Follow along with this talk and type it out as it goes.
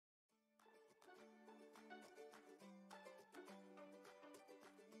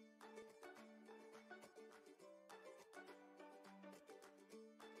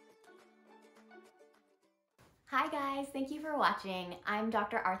Hi guys, thank you for watching. I'm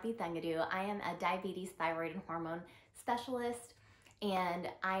Dr. Arthi Thangudu. I am a diabetes, thyroid, and hormone specialist, and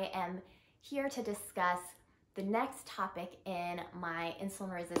I am here to discuss the next topic in my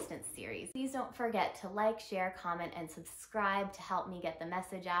insulin resistance series. Please don't forget to like, share, comment, and subscribe to help me get the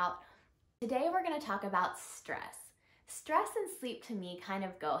message out. Today we're going to talk about stress. Stress and sleep to me kind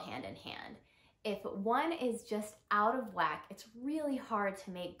of go hand in hand. If one is just out of whack, it's really hard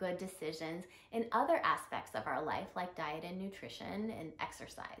to make good decisions in other aspects of our life, like diet and nutrition and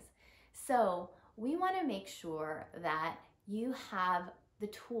exercise. So we want to make sure that you have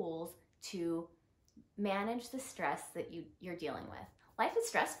the tools to manage the stress that you're dealing with. Life is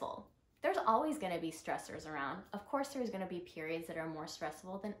stressful. There's always going to be stressors around. Of course, there's going to be periods that are more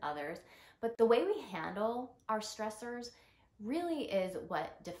stressful than others, but the way we handle our stressors really is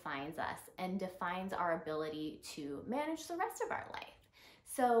what defines us and defines our ability to manage the rest of our life.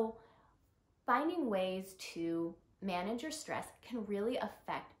 So finding ways to manage your stress can really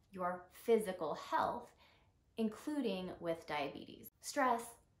affect your physical health, including with diabetes. Stress,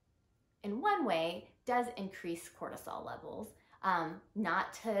 in one way, does increase cortisol levels,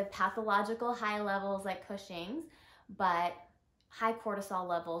 not to pathological high levels like Cushing's, but high cortisol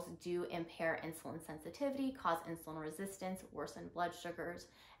levels do impair insulin sensitivity, cause insulin resistance, worsen blood sugars,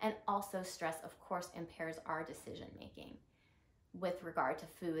 and also stress, of course, impairs our decision making with regard to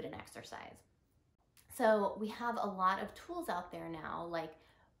food and exercise. So we have a lot of tools out there now, like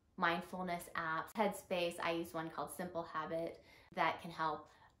mindfulness apps, Headspace. I use one called Simple Habit that can help.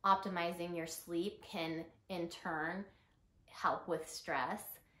 Optimizing your sleep can in turn help with stress.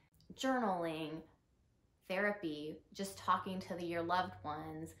 Journaling, therapy, just talking to your loved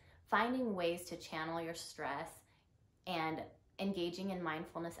ones, finding ways to channel your stress and engaging in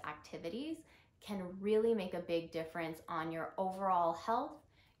mindfulness activities can really make a big difference on your overall health,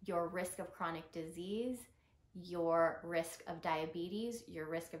 your risk of chronic disease, your risk of diabetes, your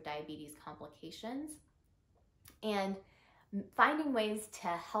risk of diabetes complications. And finding ways to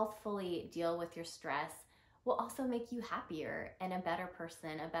healthfully deal with your stress will also make you happier and a better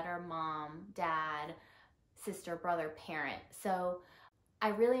person, a better mom, dad, sister, brother, parent. So I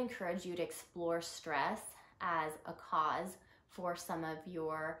really encourage you to explore stress as a cause for some of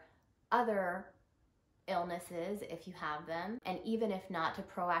your other illnesses if you have them, and even if not, to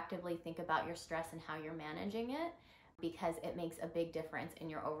proactively think about your stress and how you're managing it, because it makes a big difference in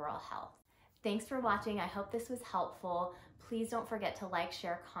your overall health. Thanks for watching. I hope this was helpful. Please don't forget to like,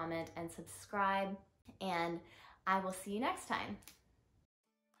 share, comment, and subscribe, and I will see you next time.